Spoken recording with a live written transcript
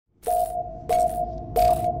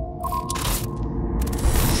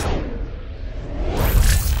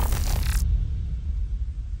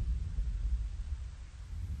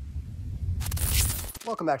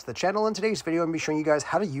Welcome back to the channel. In today's video, I'm going to be showing you guys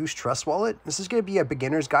how to use Trust Wallet. This is going to be a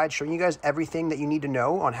beginner's guide showing you guys everything that you need to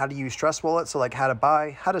know on how to use Trust Wallet. So like how to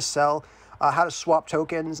buy, how to sell, how to swap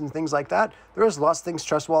tokens and things like that. There's lots of things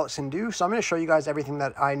Trust Wallet can do. So I'm going to show you guys everything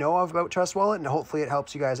that I know of about Trust Wallet, and hopefully it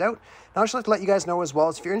helps you guys out. Now I'd just like to let you guys know as well,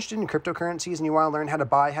 if you're interested in cryptocurrencies and you want to learn how to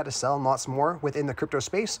buy, how to sell, and lots more within the crypto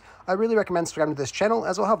space, I really recommend subscribing to this channel,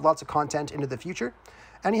 as we'll have lots of content into the future.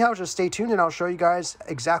 Anyhow, just stay tuned and I'll show you guys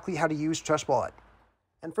exactly how to use Trust Wallet.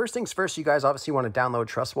 And first things first, you guys obviously want to download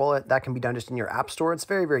Trust Wallet. That can be done just in your app store. It's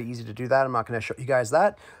very, very easy to do that. I'm not going to show you guys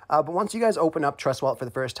that. But once you guys open up Trust Wallet for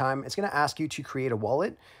the first time, it's going to ask you to create a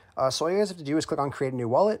wallet. So all you guys have to do is click on create a new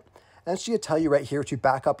wallet. And it's going to tell you right here to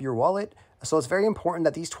back up your wallet. So it's very important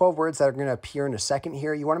that these 12 words that are going to appear in a second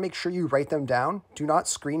here, you want to make sure you write them down. Do not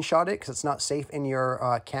screenshot it because it's not safe in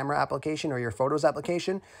your camera application or your photos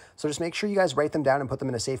application. So just make sure you guys write them down and put them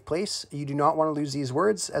in a safe place. You do not want to lose these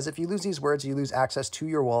words, as if you lose these words, you lose access to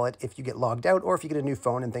your wallet if you get logged out or if you get a new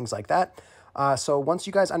phone and things like that. So once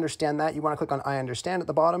you guys understand that, you want to click on I understand at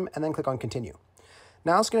the bottom and then click on continue.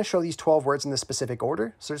 Now it's going to show these 12 words in this specific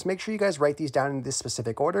order. So just make sure you guys write these down in this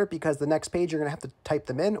specific order, because the next page you're going to have to type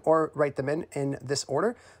them in or write them in this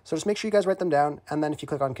order. So just make sure you guys write them down. And then if you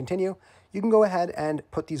click on continue, you can go ahead and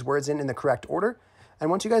put these words in the correct order. And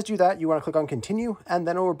once you guys do that, you want to click on continue, and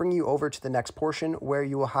then it will bring you over to the next portion where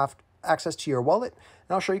you will have access to your wallet.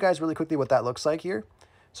 And I'll show you guys really quickly what that looks like here.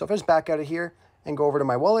 So if I just back out of here and go over to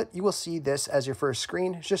my wallet, you will see this as your first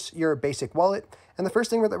screen. It's just your basic wallet. And the first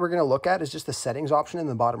thing that we're going to look at is just the settings option in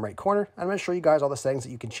the bottom right corner. I'm going to show you guys all the settings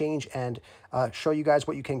that you can change and show you guys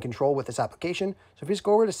what you can control with this application. So if you just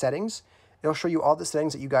go over to settings, it'll show you all the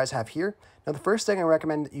settings that you guys have here. Now, the first thing I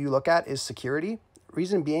recommend that you look at is security.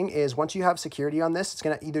 Reason being is once you have security on this, it's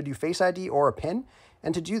going to either do Face ID or a PIN.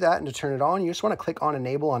 And to do that and to turn it on, you just want to click on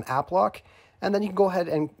enable on app lock. And then you can go ahead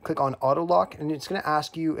and click on auto lock, and it's going to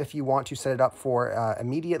ask you if you want to set it up for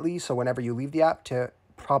immediately. So whenever you leave the app, to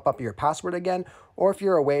pop up your password again, or if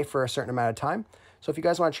you're away for a certain amount of time. So if you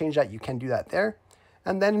guys want to change that, you can do that there.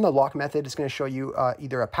 And then in the lock method, it's going to show you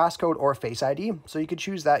either a passcode or a Face ID. So you could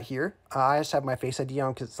choose that here. I just have my Face ID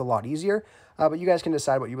on because it's a lot easier, but you guys can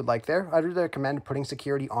decide what you would like there. I'd really recommend putting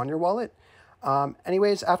security on your wallet.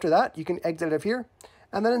 Anyways, after that, you can exit out of here.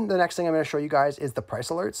 And then the next thing I'm going to show you guys is the price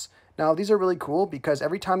alerts. Now, these are really cool because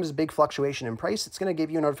every time there's a big fluctuation in price, it's going to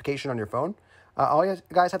give you a notification on your phone. All you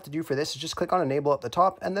guys have to do for this is just click on enable at the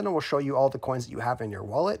top, and then it will show you all the coins that you have in your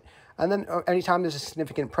wallet. And then anytime there's a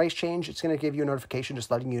significant price change, it's going to give you a notification just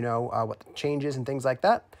letting you know what the change is and things like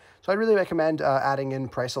that. So I really recommend adding in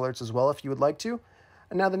price alerts as well if you would like to.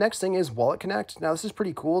 And now the next thing is Wallet Connect. Now this is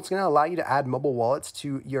pretty cool. It's going to allow you to add mobile wallets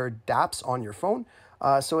to your Dapps on your phone.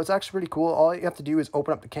 So it's actually pretty cool. All you have to do is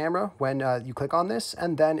open up the camera when you click on this,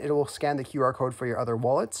 and then it will scan the QR code for your other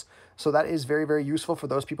wallets. So that is very, very useful for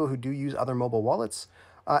those people who do use other mobile wallets.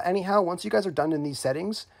 Anyhow, once you guys are done in these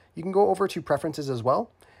settings, you can go over to preferences as well.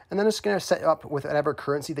 And then it's going to set up with whatever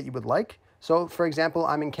currency that you would like. So for example,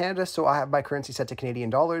 I'm in Canada, so I have my currency set to Canadian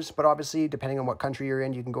dollars. But obviously, depending on what country you're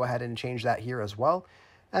in, you can go ahead and change that here as well.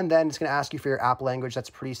 And then it's going to ask you for your app language. That's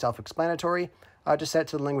pretty self-explanatory. Just set it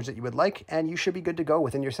to the language that you would like, and you should be good to go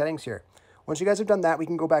within your settings here. Once you guys have done that, we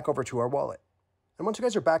can go back over to our wallet. And once you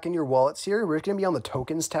guys are back in your wallets here, we're going to be on the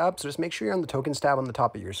tokens tab. So just make sure you're on the tokens tab on the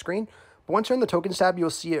top of your screen. But once you're in the tokens tab, you'll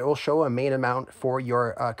see it will show a main amount for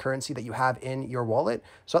your currency that you have in your wallet.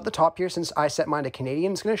 So at the top here, since I set mine to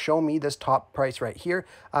Canadian, it's going to show me this top price right here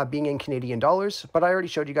being in Canadian dollars. But I already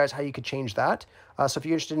showed you guys how you could change that. So if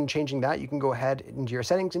you're interested in changing that, you can go ahead into your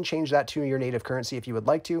settings and change that to your native currency if you would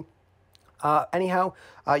like to. Anyhow,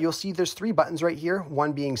 you'll see there's 3 buttons right here,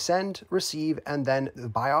 one being send, receive, and then the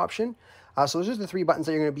buy option. So those are the 3 buttons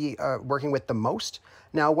that you're going to be working with the most.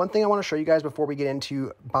 Now, one thing I want to show you guys before we get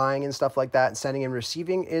into buying and stuff like that, and sending and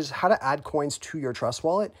receiving, is how to add coins to your Trust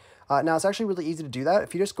Wallet. Now, it's actually really easy to do that.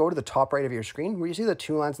 If you just go to the top right of your screen, where you see the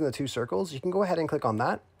 2 lines and the 2 circles, you can go ahead and click on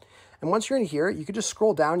that. And once you're in here, you can just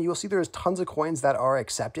scroll down. You will see there's tons of coins that are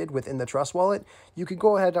accepted within the Trust Wallet. You could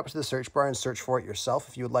go ahead up to the search bar and search for it yourself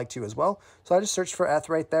if you would like to as well. So I just searched for ETH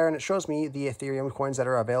right there, and it shows me the Ethereum coins that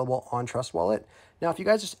are available on Trust Wallet. Now, if you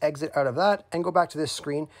guys just exit out of that and go back to this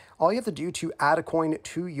screen, all you have to do to add a coin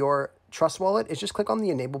to your Trust Wallet is just click on the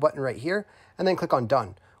enable button right here and then click on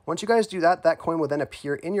done. Once you guys do that, that coin will then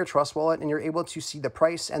appear in your Trust Wallet, and you're able to see the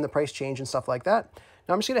price and the price change and stuff like that.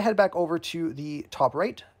 Now I'm just going to head back over to the top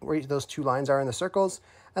right, where those 2 lines are in the circles.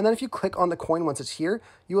 And then if you click on the coin once it's here,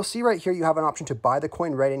 you will see right here you have an option to buy the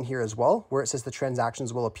coin right in here as well, where it says the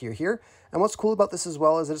transactions will appear here. And what's cool about this as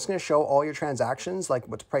well is that it's going to show all your transactions, like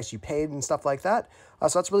what price you paid and stuff like that.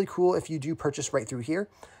 So that's really cool if you do purchase right through here.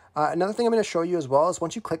 Another thing I'm going to show you as well is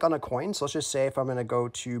once you click on a coin, so let's just say if I'm going to go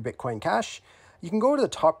to Bitcoin Cash, you can go to the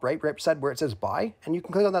top right beside where it says buy, and you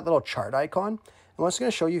can click on that little chart icon. And what it's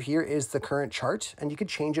going to show you here is the current chart, and you can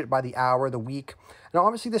change it by the hour, the week. Now,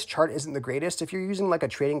 obviously, this chart isn't the greatest. If you're using like a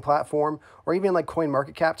trading platform or even like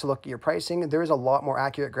CoinMarketCap to look at your pricing, there is a lot more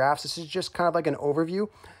accurate graphs. This is just kind of like an overview.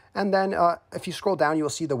 And then if you scroll down, you will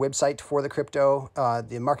see the website for the crypto,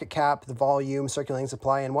 the market cap, the volume, circulating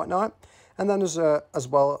supply, and whatnot. And then there's as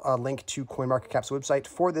well a link to CoinMarketCap's website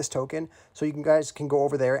for this token. So you guys can go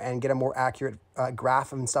over there and get a more accurate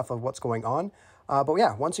graph and stuff of what's going on. But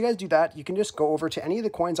yeah, once you guys do that, you can just go over to any of the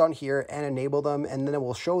coins on here and enable them, and then it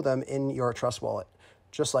will show them in your Trust Wallet.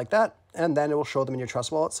 Just like that. And then it will show them in your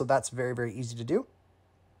Trust Wallet. So that's very, very easy to do.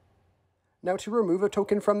 Now to remove a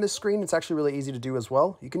token from this screen, it's actually really easy to do as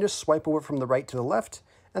well. You can just swipe over from the right to the left,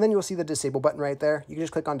 and then you'll see the disable button right there. You can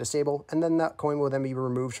just click on disable, and then that coin will then be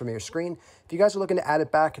removed from your screen. If you guys are looking to add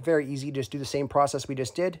it back, very easy. Just do the same process we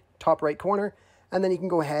just did, top right corner, and then you can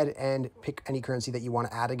go ahead and pick any currency that you want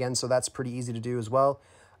to add again. So that's pretty easy to do as well.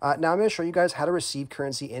 Now I'm going to show you guys how to receive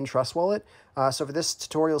currency in Trust Wallet. So for this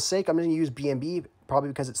tutorial's sake, I'm going to use BNB, probably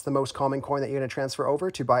because it's the most common coin that you're going to transfer over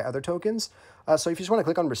to buy other tokens. So if you just want to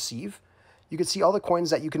click on receive, you can see all the coins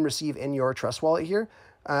that you can receive in your Trust Wallet here.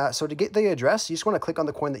 So to get the address, you just want to click on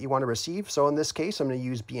the coin that you want to receive. So in this case, I'm going to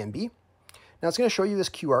use BNB. Now it's going to show you this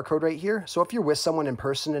QR code right here. So if you're with someone in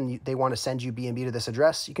person and they want to send you BNB to this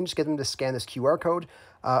address, you can just get them to scan this QR code,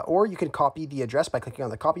 or you can copy the address by clicking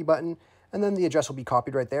on the copy button, and then the address will be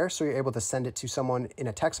copied right there. So you're able to send it to someone in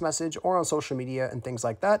a text message or on social media and things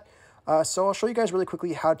like that. So I'll show you guys really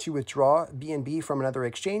quickly how to withdraw BNB from another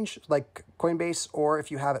exchange like Coinbase, or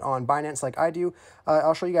if you have it on Binance like I do,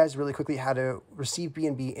 I'll show you guys really quickly how to receive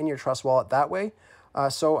BNB in your Trust Wallet that way.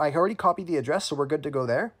 So I already copied the address, so we're good to go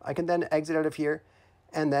there. I can then exit out of here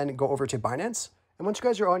and then go over to Binance. And once you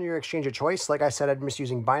guys are on your exchange of choice, like I said, I'm just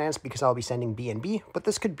using Binance because I'll be sending BNB, but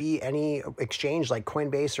this could be any exchange like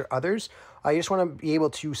Coinbase or others. You just want to be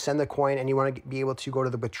able to send the coin, and you want to be able to go to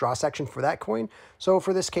the withdraw section for that coin. So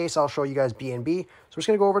for this case, I'll show you guys BNB. So we're just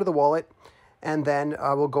going to go over to the wallet, and then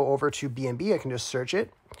we'll go over to BNB. I can just search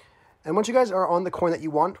it. And once you guys are on the coin that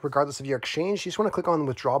you want, regardless of your exchange, you just want to click on the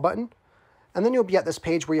withdraw button. And then you'll be at this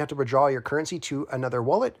page where you have to withdraw your currency to another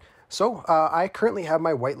wallet. So I currently have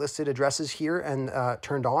my whitelisted addresses here and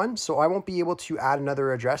turned on, so I won't be able to add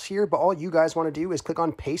another address here, but all you guys want to do is click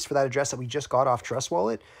on paste for that address that we just got off Trust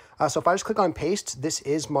Wallet. So if I just click on paste, this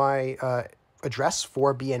is my address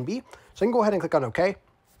for BNB. So I can go ahead and click on OK.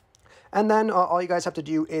 And then all you guys have to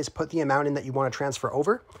do is put the amount in that you want to transfer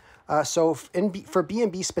over. So for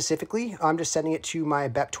BNB specifically, I'm just sending it to my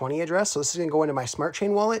BEP20 address. So this is going to go into my Smart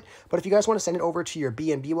Chain wallet. But if you guys want to send it over to your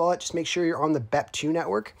BNB wallet, just make sure you're on the BEP2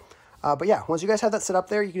 network. But yeah, once you guys have that set up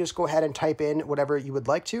there, you can just go ahead and type in whatever you would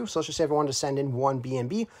like to. So let's just say if I wanted to send in 1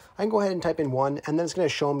 BNB, I can go ahead and type in 1, and then it's going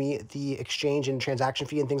to show me the exchange and transaction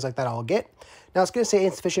fee and things like that I'll get. Now it's going to say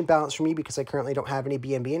insufficient balance for me because I currently don't have any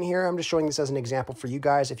BNB in here. I'm just showing this as an example for you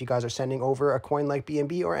guys if you guys are sending over a coin like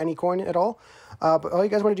BNB or any coin at all. But all you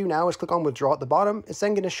guys want to do now is click on withdraw at the bottom. It's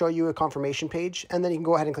then going to show you a confirmation page, and then you can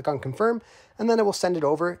go ahead and click on confirm, and then it will send it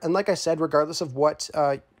over. And like I said, regardless of what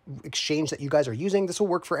exchange that you guys are using, this will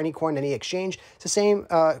work for any coin, any exchange. It's the same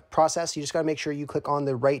process. You just got to make sure you click on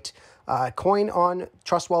the right coin on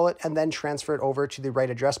Trust Wallet and then transfer it over to the right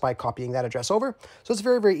address by copying that address over. So it's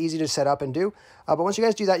very, very easy to set up and do. But once you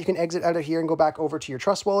guys do that, you can exit out of here and go back over to your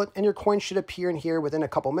Trust Wallet, and your coin should appear in here within a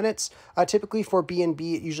couple minutes. Typically for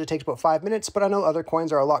BNB, it usually takes about 5 minutes, but I know other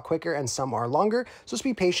coins are a lot quicker and some are longer. So just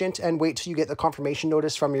be patient and wait till you get the confirmation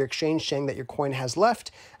notice from your exchange saying that your coin has left,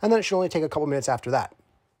 and then it should only take a couple minutes after that.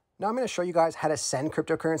 Now I'm going to show you guys how to send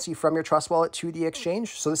cryptocurrency from your Trust Wallet to the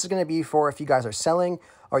exchange. So this is going to be for if you guys are selling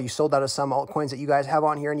or you sold out of some altcoins that you guys have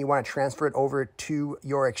on here and you want to transfer it over to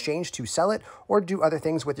your exchange to sell it or do other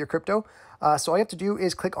things with your crypto. So all you have to do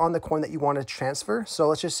is click on the coin that you want to transfer. So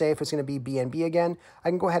let's just say if it's going to be BNB again, I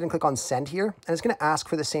can go ahead and click on send here, and it's going to ask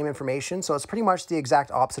for the same information. So it's pretty much the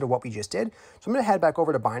exact opposite of what we just did. So I'm going to head back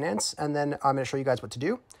over to Binance, and then I'm going to show you guys what to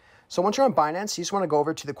do. So once you're on Binance, you just want to go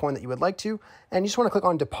over to the coin that you would like to, and you just want to click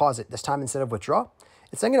on deposit this time instead of withdraw.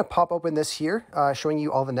 It's then going to pop open this here, showing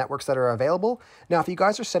you all the networks that are available. Now, if you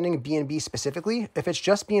guys are sending BNB specifically, if it's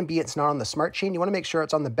just BNB, it's not on the Smart Chain, you want to make sure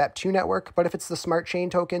it's on the BEP2 network. But if it's the Smart Chain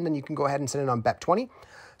token, then you can go ahead and send it on BEP20.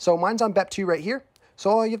 So mine's on BEP2 right here. So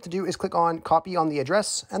all you have to do is click on copy on the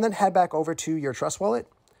address and then head back over to your Trust Wallet.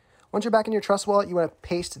 Once you're back in your Trust Wallet, you want to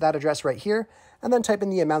paste that address right here and then type in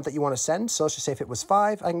the amount that you want to send. So let's just say if it was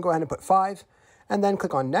 5, I can go ahead and put 5 and then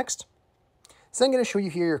click on next. It's then going to show you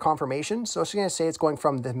here your confirmation. So it's going to say it's going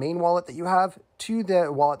from the main wallet that you have to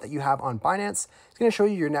the wallet that you have on Binance. It's going to show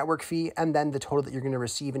you your network fee and then the total that you're going to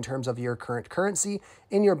receive in terms of your current currency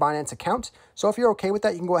in your Binance account. So if you're okay with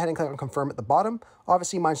that, you can go ahead and click on confirm at the bottom.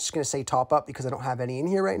 Obviously, mine's just going to say top up because I don't have any in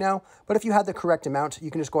here right now. But if you had the correct amount,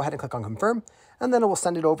 you can just go ahead and click on confirm, and then it will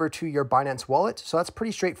send it over to your Binance wallet. So that's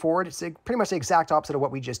pretty straightforward. It's pretty much the exact opposite of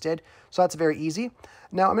what we just did. So that's very easy.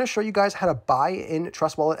 Now I'm going to show you guys how to buy in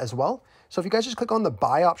Trust Wallet as well. So if you guys just click on the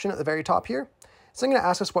buy option at the very top here, it's going to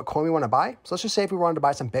ask us what coin we want to buy. So let's just say if we wanted to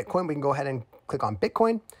buy some Bitcoin, we can go ahead and click on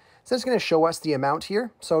Bitcoin. So it's going to show us the amount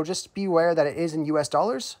here. So just be aware that it is in US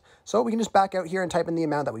dollars. So we can just back out here and type in the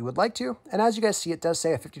amount that we would like to. And as you guys see, it does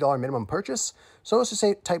say a $50 minimum purchase. So let's just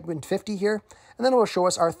say type in 50 here. And then it will show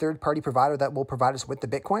us our third-party provider that will provide us with the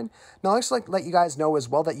Bitcoin. Now, let's let you guys know as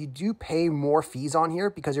well that you do pay more fees on here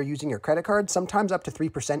because you're using your credit card, sometimes up to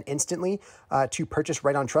 3% instantly to purchase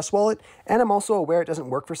right on Trust Wallet. And I'm also aware it doesn't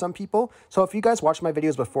work for some people. So if you guys watched my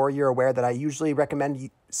videos before, you're aware that I usually recommend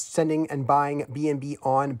sending and buying BNB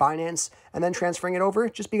on Binance and then transferring it over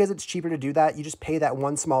just because it's cheaper to do that. You just pay that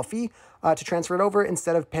one small fee to transfer it over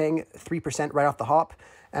instead of paying 3% right off the hop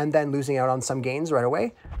and then losing out on some gains right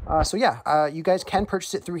away. So yeah, you guys can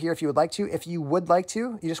purchase it through here if you would like to. If you would like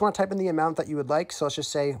to, you just want to type in the amount that you would like. So let's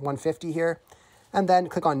just say 150 here, and then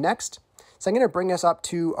click on next. So I'm going to bring us up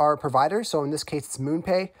to our provider. So in this case, it's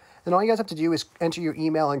MoonPay. And all you guys have to do is enter your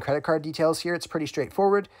email and credit card details here. It's pretty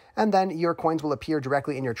straightforward. And then your coins will appear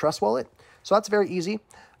directly in your Trust Wallet. So that's very easy.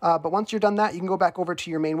 But once you're done that, you can go back over to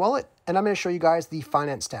your main wallet. And I'm going to show you guys the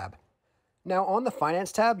Finance tab. Now on the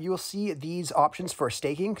Finance tab, you will see these options for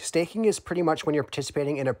staking. Staking is pretty much when you're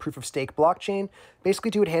participating in a proof of stake blockchain, basically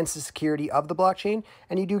to enhance the security of the blockchain,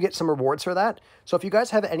 and you do get some rewards for that. So if you guys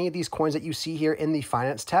have any of these coins that you see here in the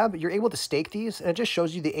Finance tab, you're able to stake these, and it just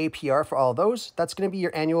shows you the APR for all of those. That's going to be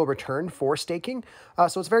your annual return for staking.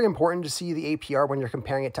 So it's very important to see the APR when you're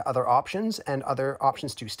comparing it to other options and other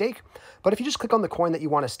options to stake. But if you just click on the coin that you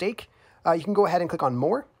want to stake, you can go ahead and click on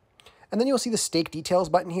more, and then you'll see the stake details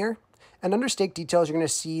button here. And under stake details, you're going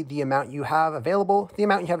to see the amount you have available, the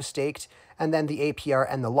amount you have staked, and then the APR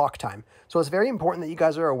and the lock time. So it's very important that you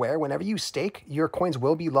guys are aware whenever you stake, your coins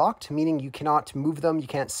will be locked, meaning you cannot move them, you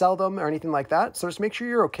can't sell them or anything like that. So just make sure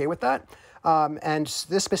you're okay with that. And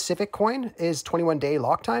this specific coin is 21-day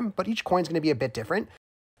lock time, but each coin is going to be a bit different.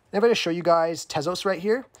 And if I just show you guys Tezos right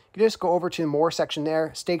here, you can just go over to the more section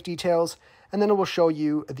there, stake details, and then it will show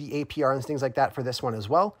you the APR and things like that for this one as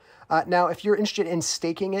well. Now, if you're interested in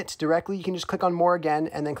staking it directly, you can just click on more again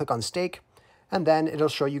and then click on stake. And then it'll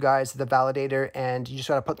show you guys the validator and you just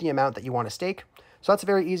got to put the amount that you want to stake. So that's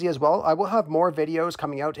very easy as well. I will have more videos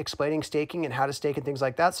coming out explaining staking and how to stake and things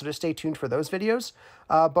like that. So just stay tuned for those videos.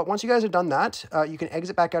 But once you guys have done that, you can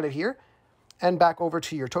exit back out of here and back over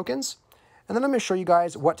to your tokens. And then I'm going to show you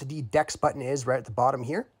guys what the DEX button is right at the bottom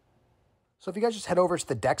here. So if you guys just head over to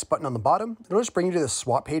the DEX button on the bottom, it'll just bring you to the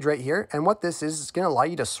swap page right here. And what this is going to allow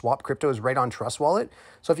you to swap cryptos right on Trust Wallet.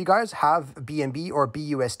 So if you guys have BNB or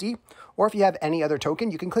BUSD, or if you have any other token,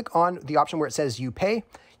 you can click on the option where it says you pay.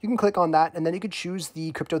 You can click on that, and then you could choose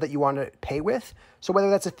the crypto that you want to pay with. So whether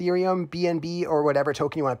that's Ethereum, BNB, or whatever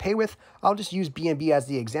token you want to pay with, I'll just use BNB as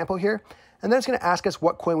the example here. And then it's going to ask us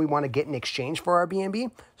what coin we want to get in exchange for our BNB.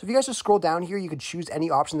 So if you guys just scroll down here, you could choose any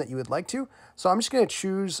option that you would like to. So I'm just going to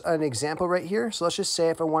choose an example right here. So let's just say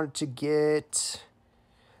if I wanted to get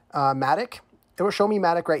Matic, it will show me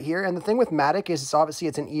Matic right here. And the thing with Matic is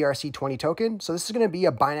it's an ERC20 token. So this is going to be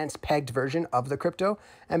a Binance pegged version of the crypto.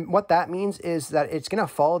 And what that means is that it's going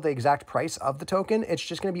to follow the exact price of the token. It's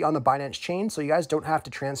just going to be on the Binance chain. So you guys don't have to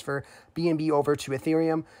transfer BNB over to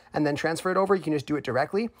Ethereum and then transfer it over. You can just do it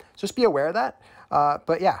directly. So just be aware of that.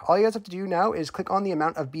 But yeah, all you guys have to do now is click on the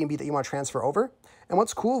amount of BNB that you want to transfer over. And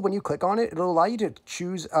what's cool, when you click on it, it'll allow you to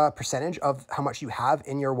choose a percentage of how much you have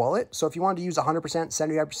in your wallet. So if you want to use 100%,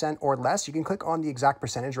 75%, or less, you can click on the exact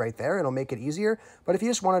percentage right there. It'll make it easier. But if you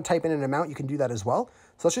just want to type in an amount, you can do that as well.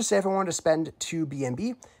 So let's just say if I wanted to spend 2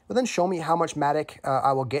 BNB, well then show me how much Matic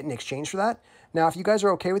I will get in exchange for that. Now, if you guys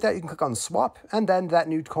are okay with that, you can click on swap, and then that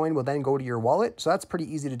new coin will then go to your wallet. So that's pretty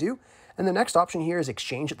easy to do. And the next option here is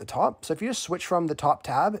exchange at the top. So if you just switch from the top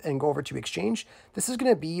tab and go over to exchange, this is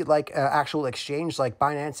going to be like an actual exchange like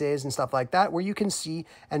Binance is and stuff like that, where you can see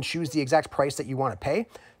and choose the exact price that you want to pay.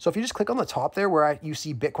 So if you just click on the top there where you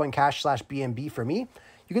see Bitcoin Cash / BNB for me,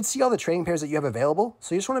 you can see all the trading pairs that you have available.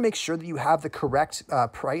 So you just want to make sure that you have the correct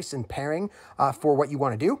price and pairing for what you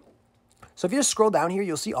want to do. So if you just scroll down here,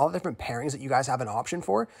 you'll see all the different pairings that you guys have an option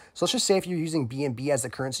for. So let's just say if you're using BNB as the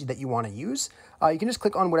currency that you want to use, you can just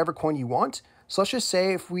click on whatever coin you want. So let's just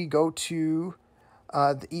say if we go to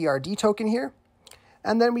the ERD token here,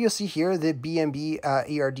 And then you'll see here the BNB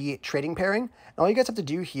ERD trading pairing. And all you guys have to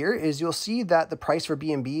do here is you'll see that the price for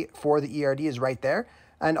BNB for the ERD is right there.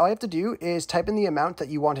 And all you have to do is type in the amount that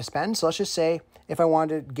you want to spend. So let's just say if I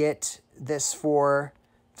wanted to get this for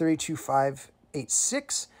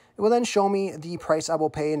 32586, it will then show me the price I will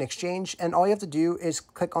pay in exchange. And all you have to do is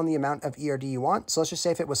click on the amount of ERD you want. So let's just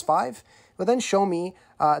say if it was 5, it will then show me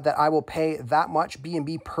that I will pay that much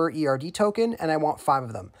BNB per ERD token, and I want 5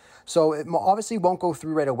 of them. So it obviously won't go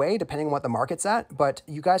through right away depending on what the market's at, but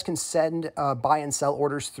you guys can send buy and sell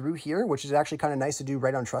orders through here, which is actually kind of nice to do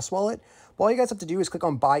right on Trust Wallet. But all you guys have to do is click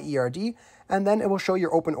on buy ERD, and then it will show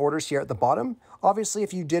your open orders here at the bottom. Obviously,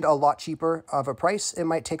 if you did a lot cheaper of a price, it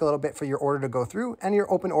might take a little bit for your order to go through, and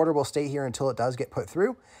your open order will stay here until it does get put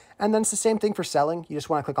through. And then it's the same thing for selling. You just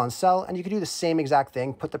want to click on sell, and you can do the same exact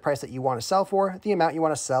thing. Put the price that you want to sell for, the amount you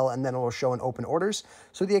want to sell, and then it will show in open orders.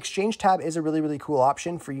 So the exchange tab is a really, really cool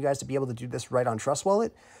option for you guys to be able to do this right on Trust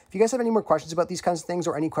Wallet. If you guys have any more questions about these kinds of things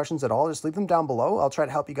or any questions at all, just leave them down below. I'll try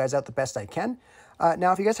to help you guys out the best I can.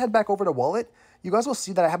 Now, if you guys head back over to Wallet, you guys will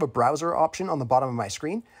see that I have a browser option on the bottom of my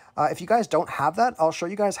screen. If you guys don't have that, I'll show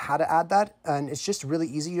you guys how to add that. And it's just really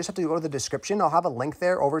easy. You just have to go to the description. I'll have a link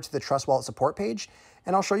there over to the Trust Wallet support page,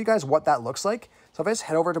 and I'll show you guys what that looks like. So if I just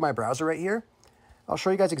head over to my browser right here, I'll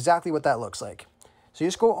show you guys exactly what that looks like. So you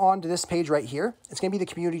just go on to this page right here. It's going to be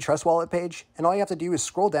the Community Trust Wallet page. And all you have to do is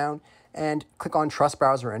scroll down and click on Trust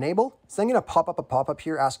Browser Enable. It's then going to pop up a pop-up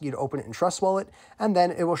here asking you to open it in Trust Wallet. And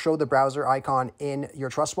then it will show the browser icon in your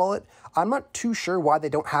Trust Wallet. I'm not too sure why they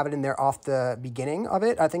don't have it in there off the beginning of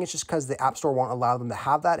it. I think it's just because the App Store won't allow them to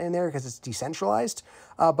have that in there because it's decentralized.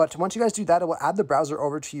 But once you guys do that, it will add the browser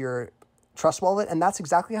over to your Trust Wallet, and that's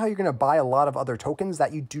exactly how you're going to buy a lot of other tokens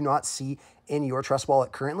that you do not see in your Trust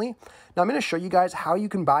Wallet currently. Now I'm going to show you guys how you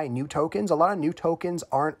can buy new tokens. A lot of new tokens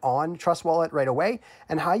aren't on Trust Wallet right away,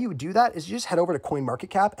 and how you do that is you just head over to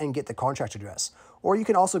CoinMarketCap and get the contract address. Or you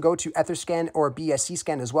can also go to Etherscan or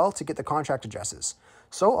BSCScan as well to get the contract addresses.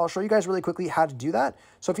 So I'll show you guys really quickly how to do that.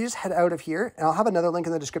 So if you just head out of here, and I'll have another link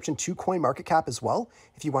in the description to CoinMarketCap as well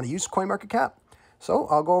if you want to use CoinMarketCap. So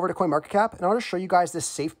I'll go over to CoinMarketCap, and I'll just show you guys this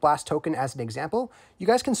Safe Blast token as an example. You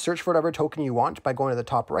guys can search for whatever token you want by going to the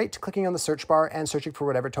top right, clicking on the search bar, and searching for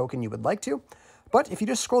whatever token you would like to. But if you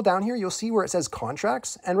just scroll down here, you'll see where it says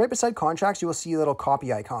contracts, and right beside contracts, you will see a little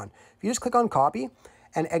copy icon. If you just click on copy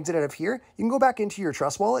and exit out of here, you can go back into your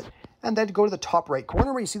Trust Wallet, and then go to the top right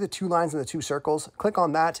corner where you see the 2 lines and the 2 circles. Click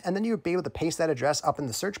on that, and then you'll be able to paste that address up in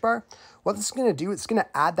the search bar. What this is going to do, it's going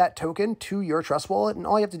to add that token to your Trust Wallet, and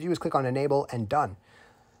all you have to do is click on enable and done.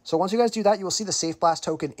 So once you guys do that, you will see the Safe Blast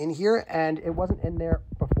token in here, and it wasn't in there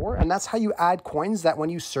before. And that's how you add coins that when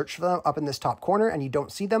you search for them up in this top corner and you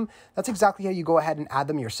don't see them, that's exactly how you go ahead and add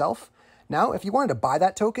them yourself. Now, if you wanted to buy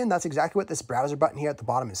that token, that's exactly what this browser button here at the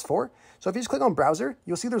bottom is for. So if you just click on browser,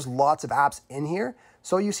 you'll see there's lots of apps in here.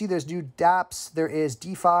 So you see there's Dapps, there is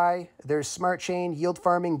DeFi, there's Smart Chain, yield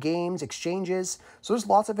farming, games, exchanges. So there's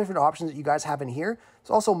lots of different options that you guys have in here.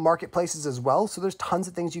 There's also marketplaces as well. So there's tons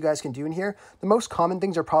of things you guys can do in here. The most common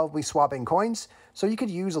things are probably swapping coins. So you could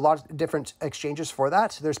use a lot of different exchanges for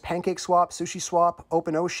that. There's Pancakeswap, SushiSwap,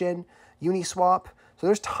 OpenOcean, Uniswap. So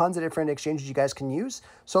there's tons of different exchanges you guys can use.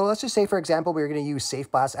 So let's just say, for example, we're going to use Safe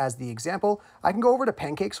Blast as the example. I can go over to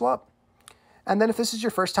Pancakeswap. And then if this is your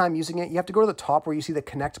first time using it, you have to go to the top where you see the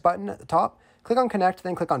Connect button at the top. Click on Connect,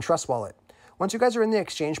 then click on Trust Wallet. Once you guys are in the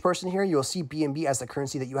exchange person here, you'll see BNB as the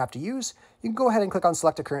currency that you have to use. You can go ahead and click on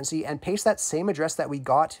Select a Currency and paste that same address that we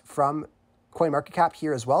got from CoinMarketCap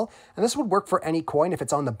here as well. And this would work for any coin if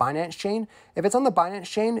it's on the Binance chain. If it's on the Binance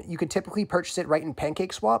chain, you could typically purchase it right in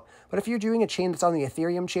Pancakeswap. But if you're doing a chain that's on the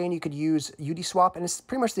Ethereum chain, you could use Uniswap, and it's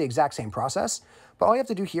pretty much the exact same process. But all you have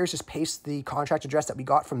to do here is just paste the contract address that we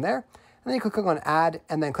got from there. And then you can click on Add,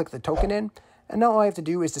 and then click the token in. And now all you have to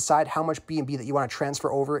do is decide how much BNB that you want to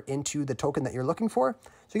transfer over into the token that you're looking for.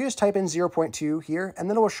 So you can just type in 0.2 here, and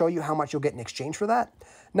then it will show you how much you'll get in exchange for that.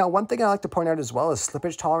 Now, one thing I like to point out as well is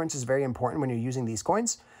slippage tolerance is very important when you're using these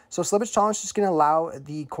coins. So slippage tolerance is just going to allow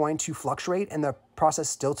the coin to fluctuate and the process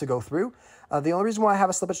still to go through. The only reason why I have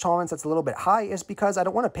a slippage tolerance that's a little bit high is because I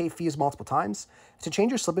don't want to pay fees multiple times. To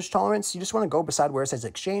change your slippage tolerance, you just want to go beside where it says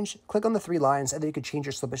exchange, click on the 3 lines, and then you can change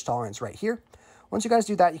your slippage tolerance right here. Once you guys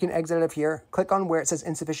do that, you can exit out of here, click on where it says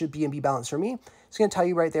insufficient BNB balance for me. It's going to tell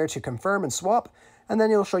you right there to confirm and swap, and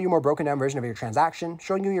then it'll show you a more broken down version of your transaction,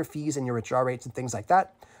 showing you your fees and your withdrawal rates and things like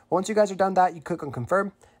that. Once you guys are done that, you click on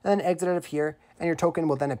confirm, and then exit out of here, and your token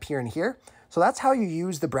will then appear in here. So that's how you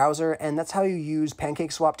use the browser, and that's how you use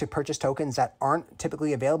Pancakeswap to purchase tokens that aren't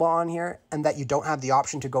typically available on here, and that you don't have the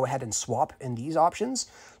option to go ahead and swap in these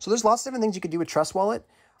options. So there's lots of different things you could do with Trust Wallet.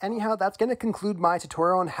 Anyhow, that's going to conclude my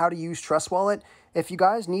tutorial on how to use Trust Wallet. If you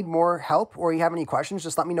guys need more help or you have any questions,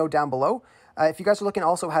 just let me know down below. If you guys are looking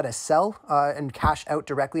also how to sell and cash out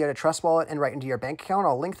directly out of Trust Wallet and right into your bank account,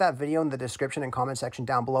 I'll link that video in the description and comment section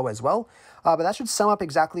down below as well. But that should sum up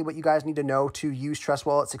exactly what you guys need to know to use Trust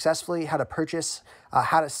Wallet successfully, how to purchase,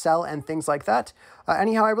 how to sell, and things like that.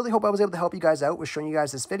 Anyhow, I really hope I was able to help you guys out with showing you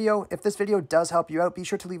guys this video. If this video does help you out, be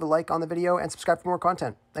sure to leave a like on the video and subscribe for more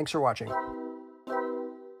content. Thanks for watching.